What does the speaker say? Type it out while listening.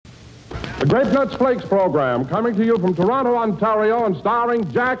The Grape Nuts Flakes program, coming to you from Toronto, Ontario, and starring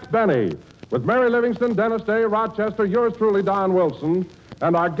Jack Benny, with Mary Livingston, Dennis Day, Rochester, yours truly, Don Wilson,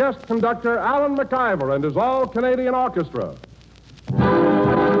 and our guest conductor, Alan McIver, and his all-Canadian orchestra.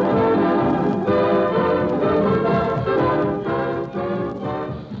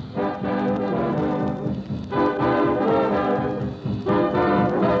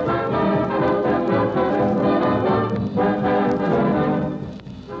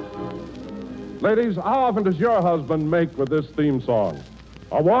 Ladies, how often does your husband make with this theme song?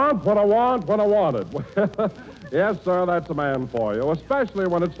 I want what I want when I want it. Yes, sir, that's a man for you, especially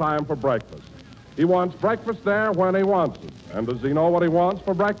when it's time for breakfast. He wants breakfast there when he wants it. And does he know what he wants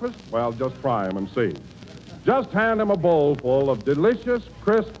for breakfast? Well, just try him and see. Just hand him a bowl full of delicious,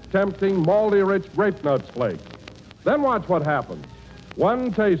 crisp, tempting, malty-rich Grape Nuts flakes. Then watch what happens.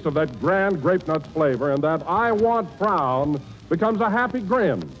 One taste of that grand Grape Nuts flavor and that I want frown becomes a happy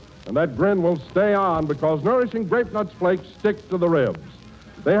grin. And that grin will stay on because nourishing Grape Nuts flakes stick to the ribs.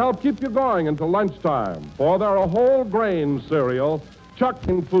 They help keep you going until lunchtime, for they're a whole grain cereal chucked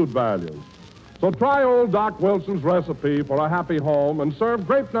in food values. So try old Doc Wilson's recipe for a happy home and serve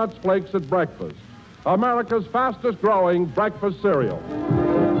Grape Nuts flakes at breakfast, America's fastest growing breakfast cereal.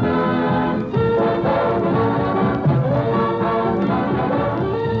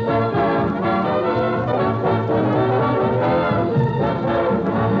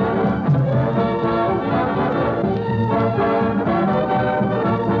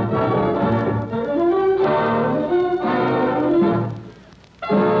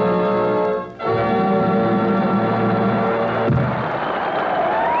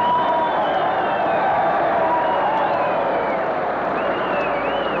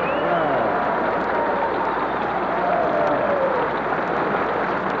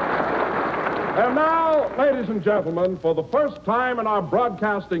 Ladies and gentlemen, for the first time in our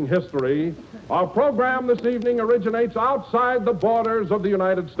broadcasting history, our program this evening originates outside the borders of the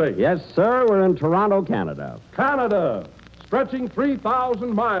United States. Yes, sir, we're in Toronto, Canada. Canada, stretching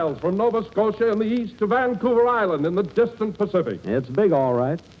 3,000 miles from Nova Scotia in the east to Vancouver Island in the distant Pacific. It's big, all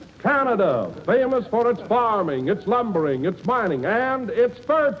right. Canada, famous for its farming, its lumbering, its mining, and its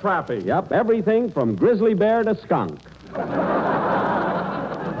fur trapping. Yep, everything from grizzly bear to skunk.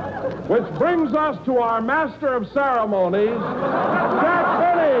 Which brings us to our master of ceremonies, Jack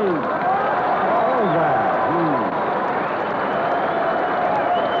Benny. All right.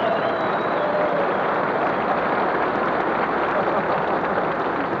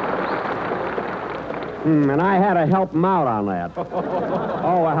 And I had to help him out on that.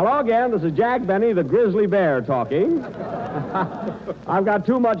 Hello again. This is Jack Benny, the grizzly bear, talking. I've got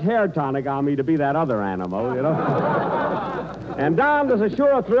too much hair tonic on me to be that other animal, you know. And Don, there's a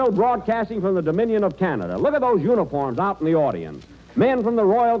sure thrill broadcasting from the Dominion of Canada. Look at those uniforms out in the audience. Men from the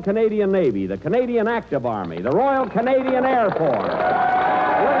Royal Canadian Navy, the Canadian Active Army, the Royal Canadian Air Force. Look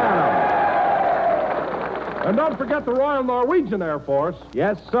at them. And don't forget the Royal Norwegian Air Force.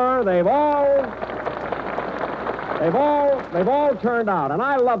 Yes, sir, they've all turned out. And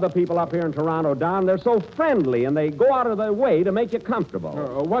I love the people up here in Toronto, Don. They're so friendly, and they go out of their way to make you comfortable.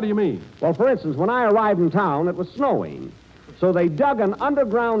 What do you mean? Well, for instance, when I arrived in town, it was snowing. So they dug an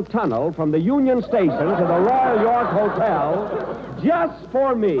underground tunnel from the Union Station to the Royal York Hotel just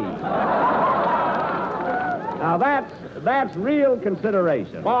for me. Now, that's real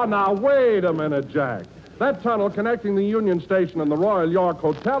consideration. Oh, now, wait a minute, Jack. That tunnel connecting the Union Station and the Royal York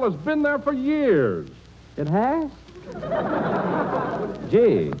Hotel has been there for years. It has?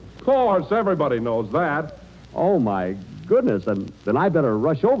 Gee. Of course, everybody knows that. Oh, my goodness, and then I better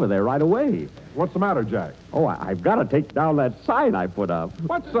rush over there right away. What's the matter, Jack? Oh, I've got to take down that sign I put up.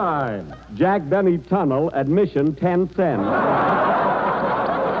 What sign? Jack Benny Tunnel, admission 10 cents.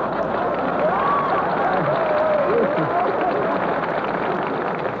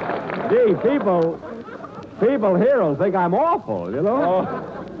 Gee, people here will think I'm awful, you know?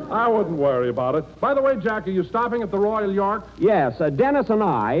 Oh, I wouldn't worry about it. By the way, Jack, are you stopping at the Royal York? Yes, Dennis and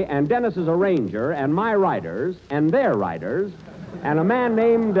I, and Dennis is a ranger, and my riders, and their riders, and a man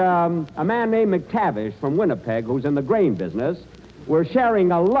named McTavish from Winnipeg, who's in the grain business, we're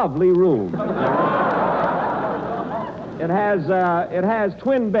sharing a lovely room. It has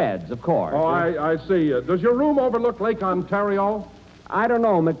twin beds, of course. Oh, I see. Does your room overlook Lake Ontario? I don't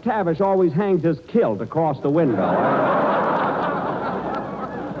know. McTavish always hangs his kilt across the window.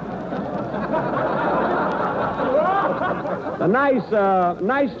 A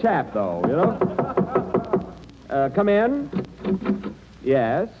nice chap, though, you know. Come in.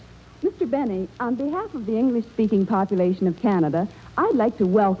 Yes? Mr. Benny, on behalf of the English-speaking population of Canada, I'd like to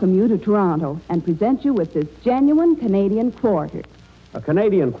welcome you to Toronto and present you with this genuine Canadian quarter. A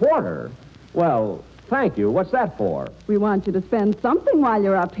Canadian quarter? Well, thank you. What's that for? We want you to spend something while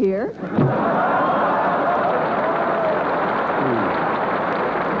you're up here.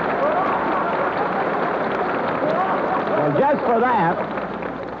 Well, just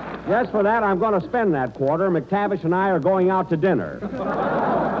for that, I'm going to spend that quarter. McTavish and I are going out to dinner.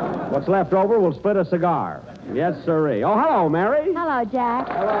 What's left over, we'll split a cigar. Yes, sirree. Oh, hello, Mary. Hello, Jack.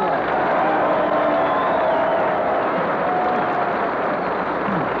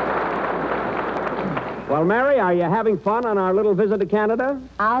 Well, Mary, are you having fun on our little visit to Canada?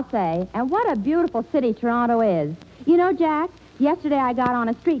 I'll say. And what a beautiful city Toronto is. You know, Jack, yesterday I got on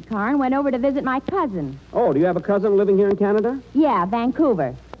a streetcar and went over to visit my cousin. Oh, do you have a cousin living here in Canada? Yeah,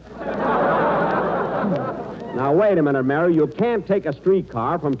 Vancouver. Now, wait a minute, Mary. You can't take a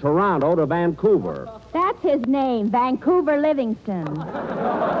streetcar from Toronto to Vancouver. That's his name, Vancouver Livingston.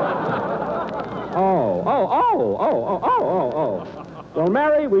 Oh. Well,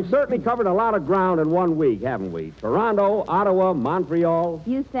 Mary, we've certainly covered a lot of ground in 1 week, haven't we? Toronto, Ottawa, Montreal.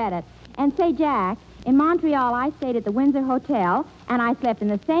 You said it. And say, Jack, in Montreal I stayed at the Windsor Hotel, and I slept in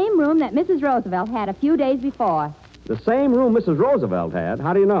the same room that Mrs. Roosevelt had a few days before. The same room Mrs. Roosevelt had?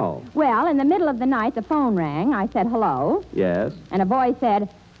 How do you know? Well, in the middle of the night, the phone rang. I said, hello. Yes. And a voice said,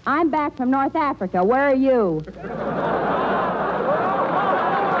 I'm back from North Africa. Where are you?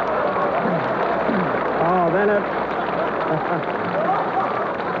 Oh, then it...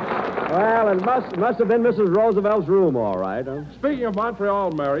 Well, it must have been Mrs. Roosevelt's room, all right. Huh? Speaking of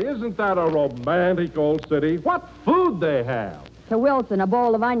Montreal, Mary, isn't that a romantic old city? What food they have! To Wilson, a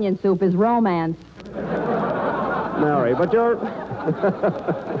bowl of onion soup is romance. Mary, but you're...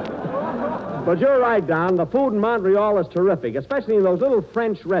 But you're right, Don. The food in Montreal is terrific, especially in those little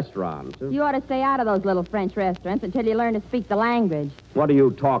French restaurants. You ought to stay out of those little French restaurants until you learn to speak the language. What are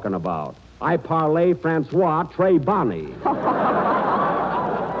you talking about? I parle Francois Très Bonny.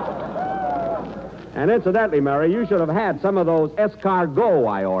 And incidentally, Mary, you should have had some of those escargots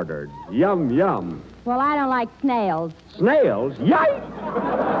I ordered. Yum, yum. Well, I don't like snails. Snails? Yike!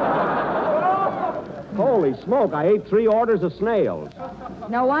 Holy smoke, I ate 3 orders of snails.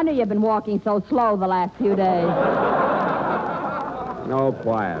 No wonder you've been walking so slow the last few days. No,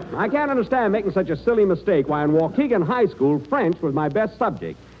 quiet. I can't understand making such a silly mistake. Why, in Waukegan High School, French was my best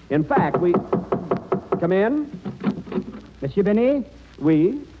subject. In fact, we... Come in? Monsieur Benet,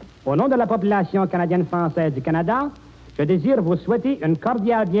 Oui? au nom de la population canadienne-française du Canada, je désire vous souhaiter une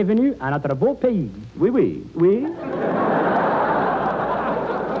cordiale bienvenue à notre beau pays. Oui, oui. Oui?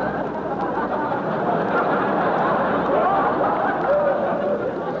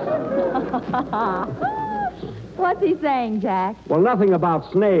 What's he saying, Jack? Well, nothing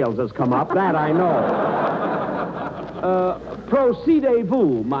about snails has come up. That I know.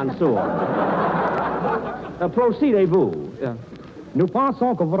 Procédez-vous, Mansour? Procédez-vous? Nous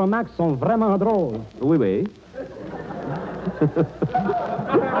pensons que vos remarques sont vraiment drôles. Oui, oui.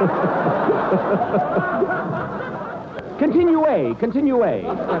 Continuez.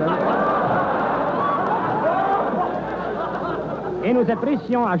 Et nous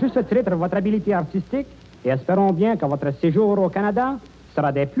apprécions à juste titre votre habileté artistique et espérons bien que votre séjour au Canada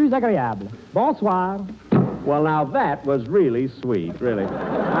sera des plus agréables. Bonsoir. Well, now that was really sweet, really.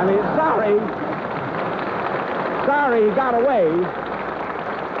 I mean, sorry he got away.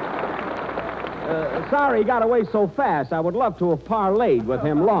 Sorry he got away so fast. I would love to have parlayed with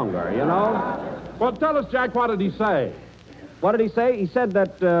him longer, you know? Well, tell us, Jack, what did he say? What did he say? He said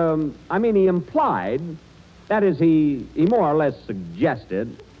that, he implied, that is, he more or less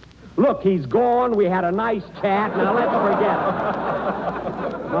suggested, look, he's gone, we had a nice chat, now let's forget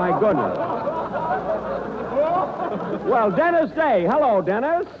it. My goodness. Well, Dennis Day. Hello,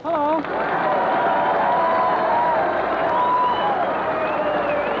 Dennis. Hello.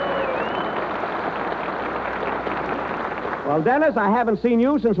 Well, Dennis, I haven't seen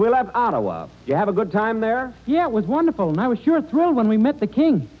you since we left Ottawa. Did you have a good time there? Yeah, it was wonderful, and I was sure thrilled when we met the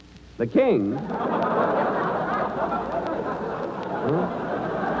king. The king?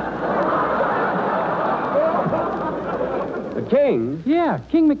 The king? Yeah,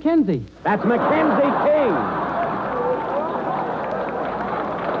 King Mackenzie. That's Mackenzie King.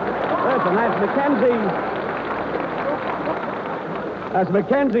 Listen, that's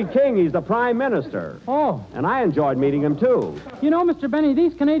Mackenzie King. He's the Prime Minister. Oh. And I enjoyed meeting him, too. You know, Mr. Benny,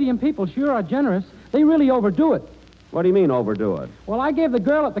 these Canadian people sure are generous. They really overdo it. What do you mean, overdo it? Well, I gave the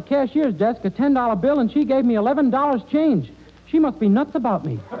girl at the cashier's desk a $10 bill, and she gave me $11 change. She must be nuts about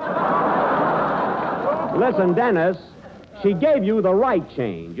me. Listen, Dennis, she gave you the right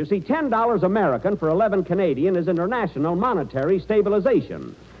change. You see, $10 American for 11 Canadian is international monetary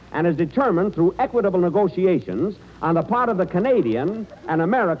stabilization. and is determined through equitable negotiations on the part of the Canadian and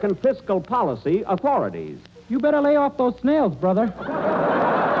American fiscal policy authorities. You better lay off those snails, brother.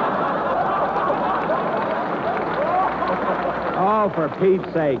 Oh, for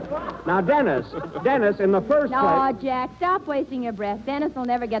Pete's sake. Now, Dennis, in the first No, place... Jack, stop wasting your breath. Dennis will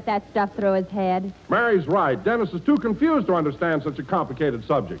never get that stuff through his head. Mary's right. Dennis is too confused to understand such a complicated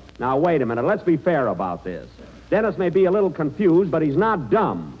subject. Now, wait a minute. Let's be fair about this. Dennis may be a little confused, but he's not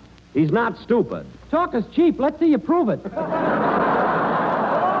dumb. He's not stupid. Talk is cheap. Let's see you prove it.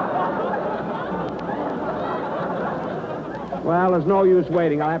 Well, there's no use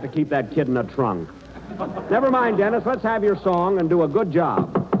waiting. I'll have to keep that kid in the trunk. Never mind, Dennis. Let's have your song and do a good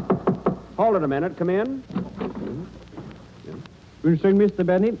job. Hold it a minute. Come in. Unnskyld, Mr.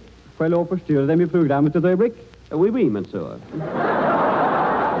 Benny. Får jeg lov å forstyrre dem i programmet et øyeblikk? Oui, monsieur.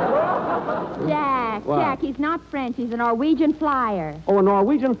 Jack, What? Jack, he's not French. He's a Norwegian flyer. Oh, a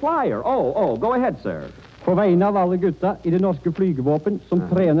Norwegian flyer. Oh, go ahead, sir. På vegne av alle gutta i det norske flygevåpen som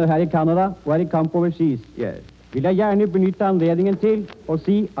trener her i Canada og er i kamp overseas, Yes. vil jeg gjerne benytte anledningen til å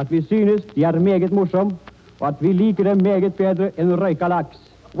si at vi synes de er meget morsom, og at vi liker dem meget bedre enn røyka laks.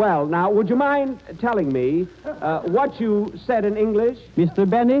 Well, now, would you mind telling me what you said in English? Mr.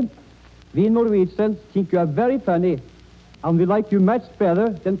 Benny, we Norwegians think you are very funny, and we like you much better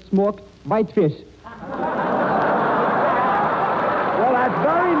than smoked whitefish. Well, that's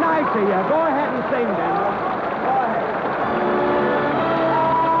very nice of you. Go ahead and sing, Dennis. Go ahead.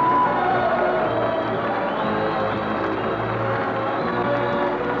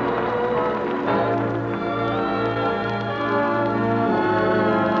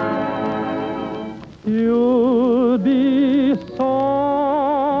 You'd be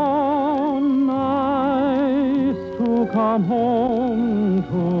so nice to come home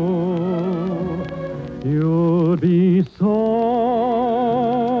to. You'd be so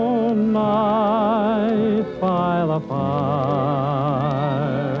nice by the fire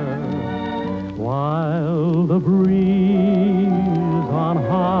while the breeze on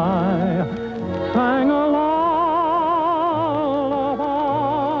high sang a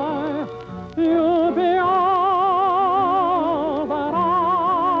lullaby. You'd be all that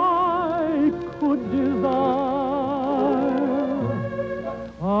I could desire.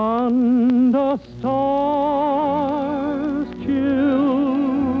 Under stars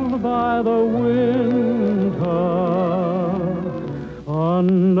chilled by the winter,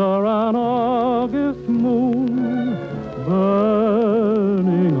 under an August moon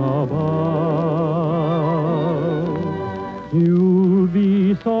burning above, you'd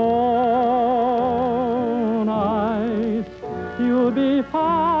be so nice, you'd be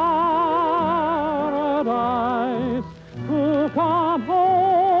paradise to come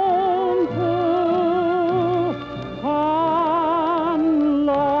home to and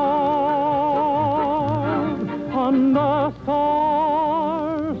love under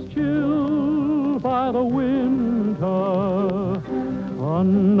stars chilled by the winter,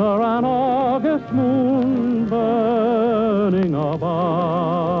 under an August moon burning above.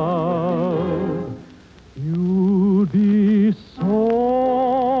 You'd be so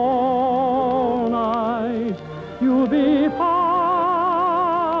nice, you'd be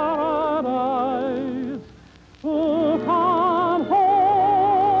paradise to come home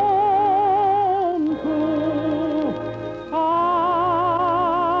to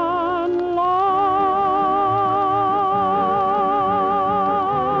and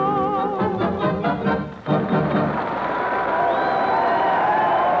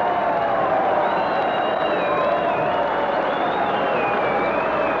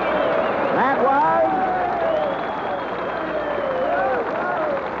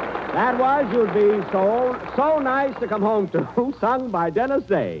That was You'd Be So Nice to Come Home To, sung by Dennis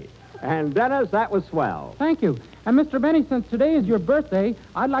Day. And, Dennis, that was swell. Thank you. And, Mr. Benny, since today is your birthday,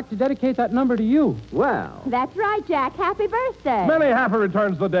 I'd like to dedicate that number to you. Well, That's right, Jack. Happy birthday. Many happy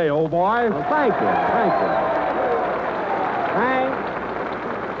returns of the day, old boy. well, thank you.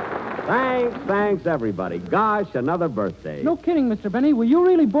 Thanks, everybody. Gosh, another birthday. No kidding, Mr. Benny. Were you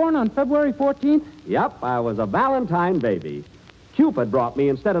really born on February 14th? Yep, I was a Valentine baby. Cupid brought me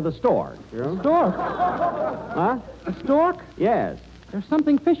instead of the stork. You know? Stork. Huh? A stork? Yes. There's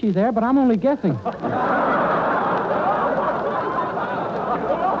something fishy there, but I'm only guessing.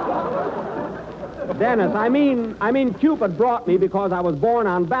 Dennis, I mean Cupid brought me because I was born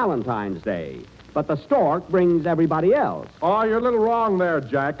on Valentine's Day. But the stork brings everybody else. Oh, you're a little wrong there,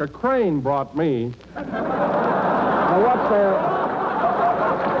 Jack. A crane brought me. Now,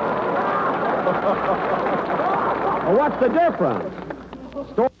 what's the difference?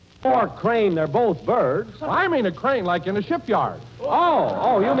 Stork or crane, they're both birds. I mean a crane like in a shipyard.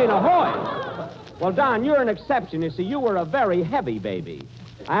 Oh, you mean a hoist. Well, Don, you're an exception. You see, you were a very heavy baby.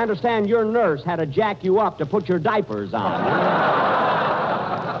 I understand your nurse had to jack you up to put your diapers on.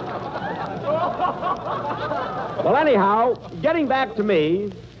 Well, anyhow, getting back to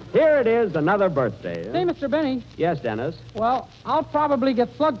me, here it is, another birthday. Say, Mr. Benny. Yes, Dennis? Well, I'll probably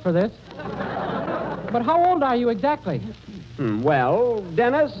get slugged for this. But how old are you exactly? Well,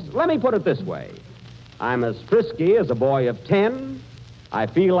 Dennis, let me put it this way. I'm as frisky as a boy of 10. I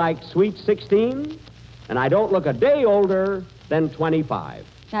feel like sweet 16. And I don't look a day older than 25.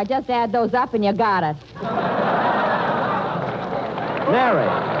 Now, just add those up and you got it. Mary,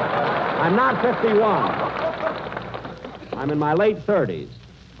 I'm not 51. I'm in my late 30s.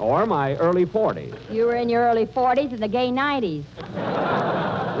 Or my early 40s. You were in your early 40s and the gay 90s.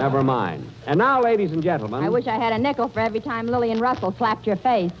 Never mind. And now, ladies and gentlemen... I wish I had a nickel for every time Lillian Russell slapped your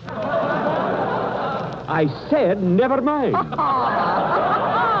face. I said never mind.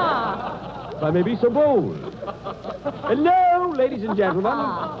 If I may be so bold. Hello, ladies and gentlemen.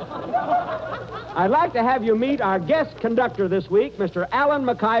 I'd like to have you meet our guest conductor this week, Mr. Alan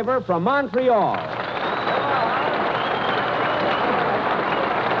McIver from Montreal.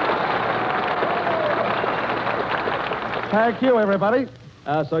 Thank you, everybody.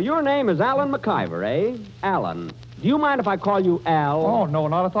 So your name is Alan McIver, eh? Alan. Do you mind if I call you Al? Oh, no,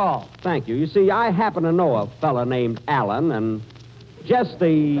 not at all. Thank you. You see, I happen to know a fella named Alan, and just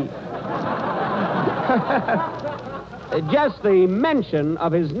the... just the mention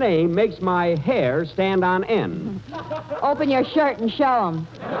of his name makes my hair stand on end. Open your shirt and show him.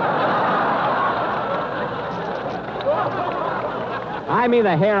 I mean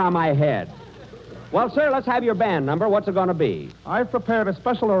the hair on my head. Well, sir, let's have your band number. What's it going to be? I've prepared a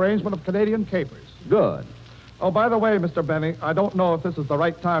special arrangement of Canadian capers. Good. Oh, by the way, Mr. Benny, I don't know if this is the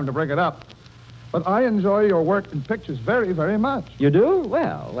right time to bring it up, but I enjoy your work in pictures very, very much. You do?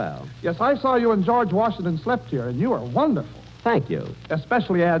 Well. Yes, I saw you and George Washington Slept Here, and you are wonderful. Thank you.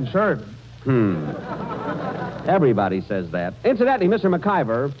 Especially Ann Sheridan. Everybody says that. Incidentally, Mr.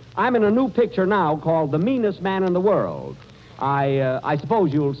 McIver, I'm in a new picture now called The Meanest Man in the World. I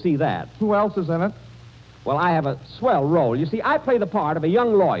suppose you'll see that. Who else is in it? Well, I have a swell role. You see, I play the part of a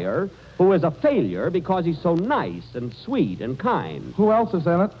young lawyer who is a failure because he's so nice and sweet and kind. Who else is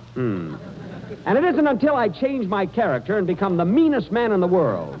in it? And it isn't until I change my character and become the meanest man in the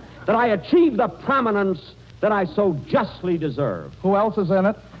world that I achieve the prominence that I so justly deserve. Who else is in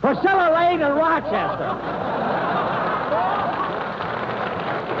it? Priscilla Lane in Rochester.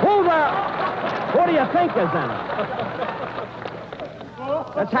 Who do you think is in it?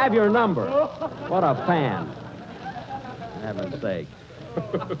 Let's have your number. What a fan. For heaven's sake.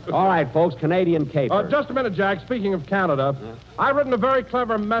 All right, folks, Canadian capers. Just a minute, Jack. Speaking of Canada, I've written a very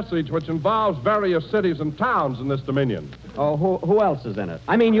clever message which involves various cities and towns in this Dominion. Oh, who else is in it?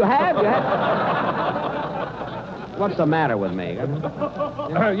 I mean, you have? What's the matter with me?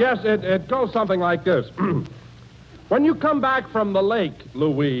 Yes, it goes something like this. When you come back from the lake,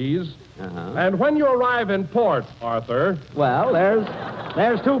 Louise, and when you arrive in port, Arthur... Well,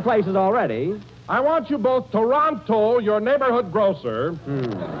 there's two places already. I want you both to Toronto, your neighborhood grocer,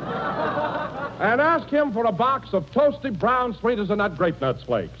 and ask him for a box of toasty brown sweet as a nut grape nuts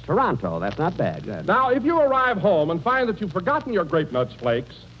flakes. Toronto, that's not bad. Good. Now, if you arrive home and find that you've forgotten your grape nuts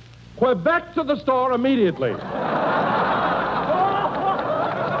flakes, Quebec to the store immediately.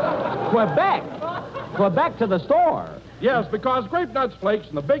 Quebec to the store? Yes, because grape nuts flakes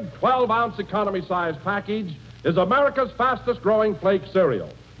in the big 12-ounce economy size package is America's fastest growing flake cereal.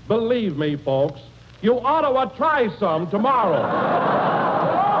 Believe me, folks, you ought to try some tomorrow.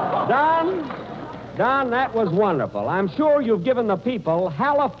 Don, that was wonderful. I'm sure you've given the people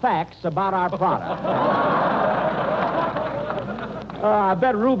Halifax about our product. I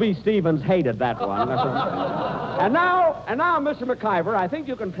bet Ruby Stevens hated that one. And now, Mr. McIver, I think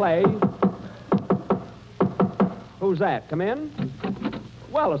you can play... Who's that? Come in?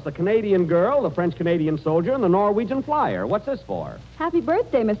 Well, it's the Canadian girl, the French-Canadian soldier, and the Norwegian flyer. What's this for? Happy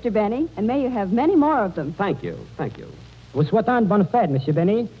birthday, Mr. Benny, and may you have many more of them. Thank you. Vous souhaitant une bonne fête, Monsieur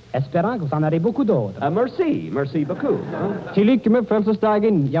Benny, espérant que vous en aurez beaucoup d'autres. Merci beaucoup. Til lykke med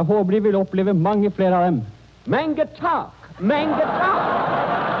fødselsdagen. Jeg håper de vil oppleve mange flere av dem. Mangatalk.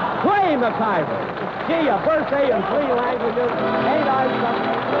 Play, McIver. Gee, a birthday in 3 languages. Ain't I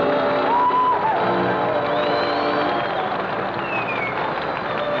something?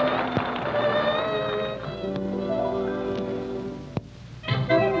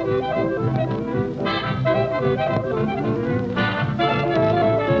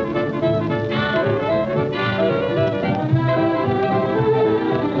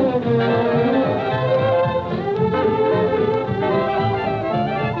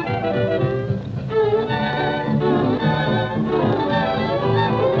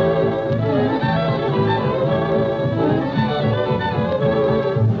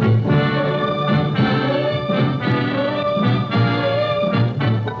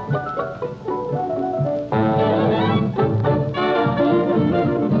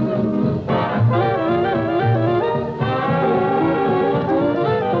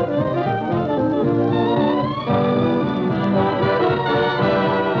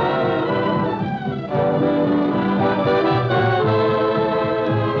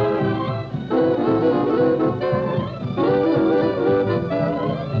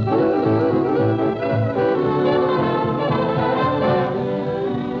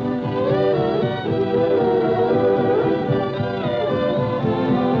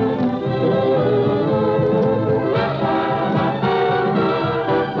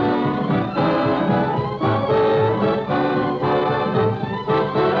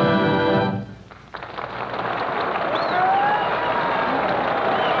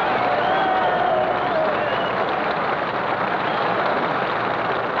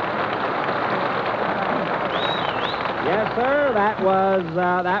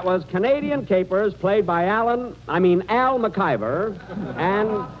 that was Canadian Capers, played by Al McIver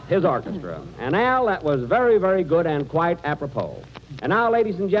and his orchestra. And Al, that was very, very good and quite apropos. And now,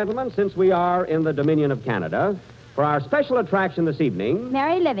 ladies and gentlemen, since we are in the Dominion of Canada, for our special attraction this evening,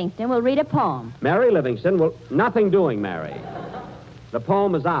 Mary Livingston will read a poem. Mary Livingston will... Nothing doing, Mary. The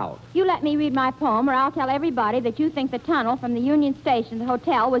poem is out. You let me read my poem, or I'll tell everybody that you think the tunnel from the Union Station to the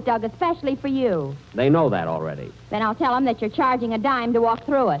hotel was dug especially for you. They know that already. Then I'll tell them that you're charging a dime to walk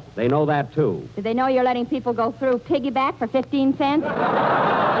through it. They know that, too. Do they know you're letting people go through piggyback for 15 cents?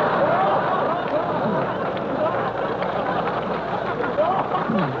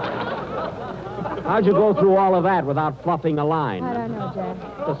 How'd you go through all of that without fluffing a line? I don't know, Jack.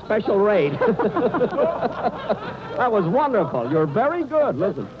 A special rate. That was wonderful. You're very good.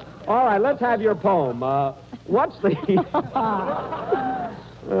 Listen. All right, let's have your poem. What's the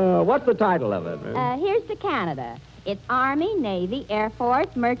title of it? Here's to Canada. It's Army, Navy, Air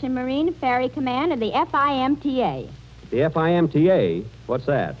Force, Merchant Marine, Ferry Command, and the FIMTA. The FIMTA? What's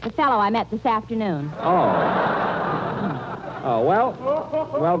that? The fellow I met this afternoon. Oh. Oh,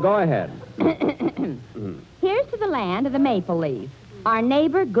 well, go ahead. Here's to the land of the maple leaf, our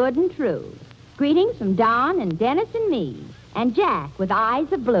neighbor good and true. Greetings from Don and Dennis and me, and Jack with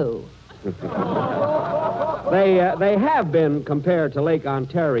eyes of blue. They have been compared to Lake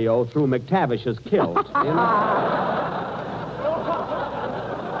Ontario through McTavish's kilt. You know?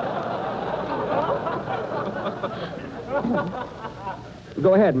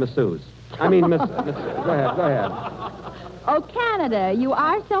 Go ahead, Miss Suze. I mean, Miss... Go ahead. Oh, Canada, you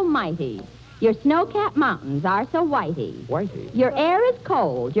are so mighty. Your snow-capped mountains are so whitey. Whitey? Your air is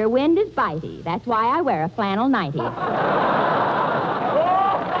cold, your wind is bitey. That's why I wear a flannel nightie.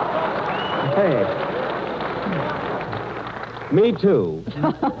 Hey. Me too.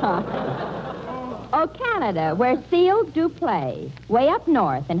 Oh, Canada, where seals do play, way up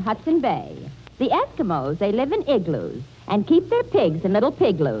north in Hudson Bay. The Eskimos, they live in igloos and keep their pigs in little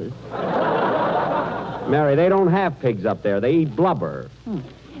pigloos. Mary, they don't have pigs up there. They eat blubber.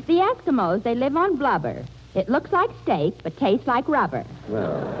 The Eskimos, they live on blubber. It looks like steak, but tastes like rubber.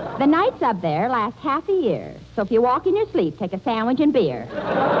 Well, The nights up there last half a year. So if you walk in your sleep, take a sandwich and beer.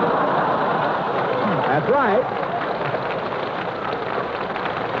 that's right.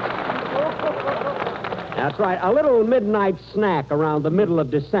 That's right. A little midnight snack around the middle of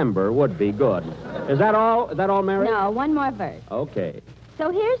December would be good. Is that all? Is that all, Mary? No, one more verse. Okay.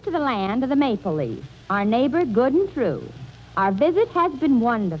 So here's to the land of the maple leaf, our neighbor good and true. Our visit has been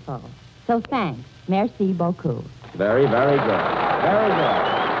wonderful. So thanks. Merci beaucoup. Very, very good. Very good.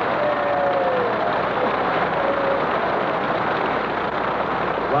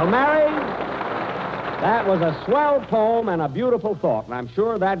 Well, Mary, that was a swell poem and a beautiful thought, and I'm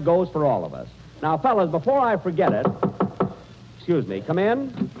sure that goes for all of us. Now, fellas, before I forget it, excuse me, come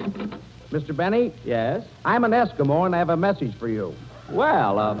in. Mr. Benny, Yes? I'm an Eskimo, and I have a message for you.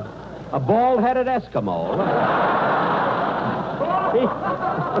 Well, a bald-headed Eskimo.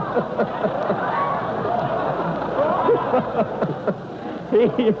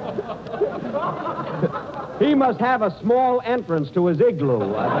 He must have a small entrance to his igloo.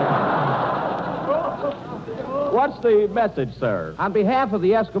 What's the message, sir? On behalf of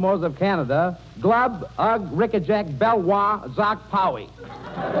the Eskimos of Canada, Glub, Ugg, Rickajack, Belwa, Zoc, Powie.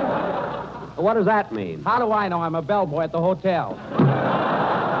 What does that mean? How do I know? I'm a bellboy at the hotel.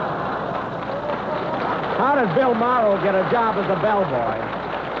 How did Bill Morrow get a job as a bellboy?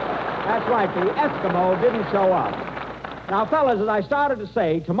 That's right, the Eskimo didn't show up. Now, fellas, as I started to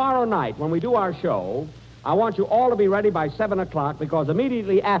say, tomorrow night when we do our show, I want you all to be ready by 7 o'clock because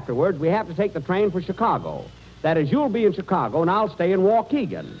immediately afterwards we have to take the train for Chicago. That is, you'll be in Chicago and I'll stay in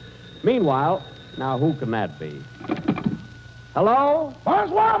Waukegan. Meanwhile, now who can that be? Hello?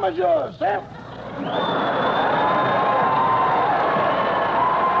 Bonsoir, monsieur. Sam.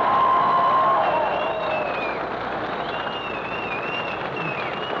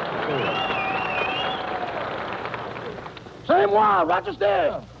 C'est moi,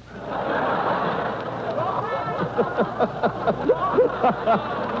 Rochester.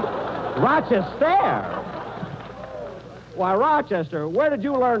 Rochester? Why, Rochester, where did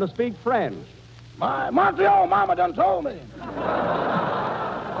you learn to speak French? My Montreal mama done told me.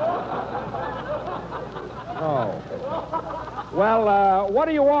 Oh. Well, what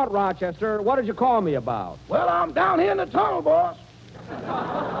do you want, Rochester? What did you call me about? Well, I'm down here in the tunnel, boss.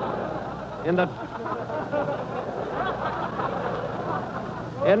 In the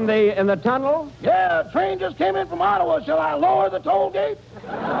tunnel? Yeah, a train just came in from Ottawa. Shall I lower the toll gate?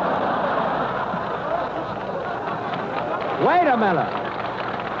 Wait a minute.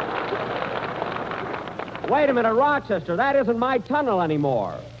 Wait a minute, Rochester. That isn't my tunnel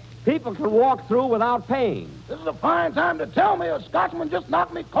anymore. People can walk through without paying. This is a fine time to tell me a Scotchman just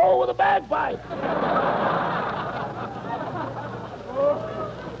knocked me cold with a bagpipe.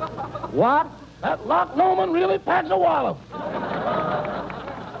 What? That Loch Lomond really packs a wallop.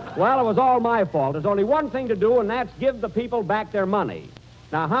 Well, it was all my fault. There's only one thing to do, and that's give the people back their money.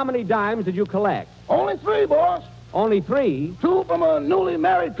 Now, how many dimes did you collect? Only 3, boss. Only 3? 2 from a newly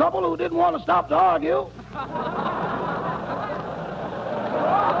married couple who didn't want to stop to argue.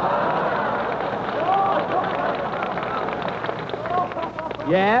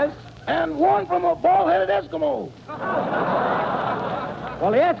 Yes? And 1 from a bald-headed Eskimo.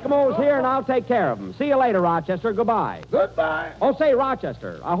 Well, the Eskimo's here, and I'll take care of him. See you later, Rochester. Goodbye. Goodbye. Oh, say,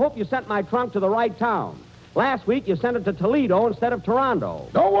 Rochester, I hope you sent my trunk to the right town. Last week, you sent it to Toledo instead of Toronto.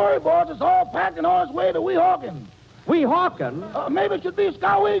 Don't worry, boss. It's all packed and on its way to Weehawken. Weehawken? Maybe it should be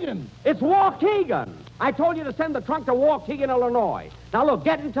Skowhegan. It's Waukegan. I told you to send the trunk to Waukegan, Illinois. Now, look,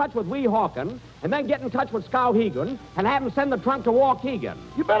 get in touch with Weehawken, and then get in touch with Skowhegan, and have them send the trunk to Waukegan.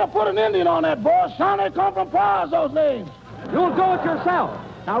 You better put an Indian on that, boss. Son, they come from Praz, those names. You'll do it yourself.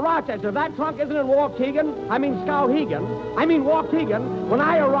 Now, Rochester, if that trunk isn't in Waukegan, I mean Waukegan, when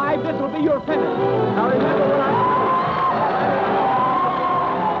I arrive, this will be your finish. Now, remember when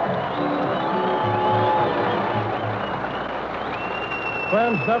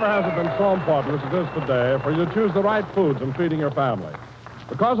Friends, never has it been so important as it is today for you to choose the right foods in feeding your family.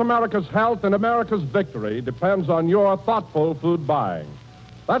 Because America's health and America's victory depends on your thoughtful food buying.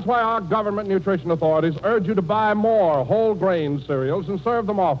 That's why our government nutrition authorities urge you to buy more whole grain cereals and serve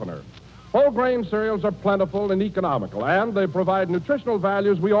them oftener. Whole grain cereals are plentiful and economical, and they provide nutritional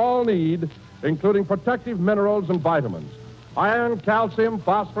values we all need, including protective minerals and vitamins. Iron, calcium,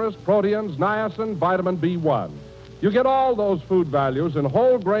 phosphorus, proteins, niacin, vitamin B1. You get all those food values in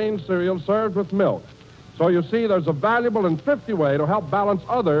whole grain cereals served with milk. So you see, there's a valuable and thrifty way to help balance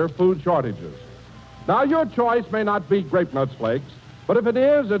other food shortages. Now, your choice may not be Grape Nuts Flakes, but if it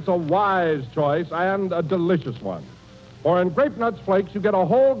is, it's a wise choice and a delicious one. For in Grape Nuts Flakes, you get a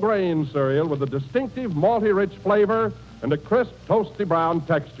whole grain cereal with a distinctive malty-rich flavor and a crisp, toasty brown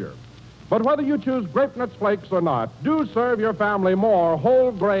texture. But whether you choose Grape Nuts Flakes or not, do serve your family more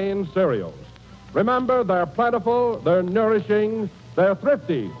whole grain cereals. Remember, they're plentiful, they're nourishing, they're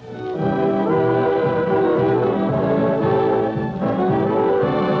thrifty.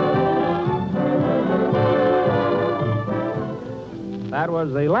 That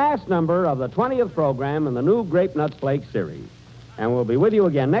was the last number of the 20th program in the new Grape Nuts Flakes series. And we'll be with you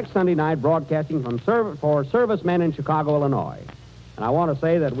again next Sunday night, broadcasting for servicemen in Chicago, Illinois. And I want to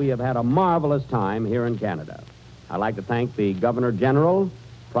say that we have had a marvelous time here in Canada. I'd like to thank the Governor General,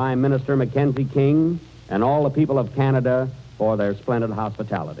 Prime Minister Mackenzie King, and all the people of Canada for their splendid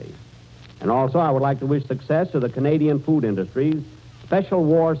hospitality. And also, I would like to wish success to the Canadian food industry's special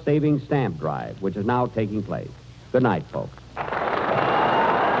war savings stamp drive, which is now taking place. Good night, folks.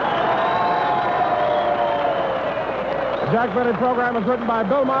 The Jack Benny program is written by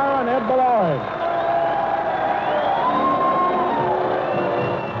Bill Meyer and Ed Beloy.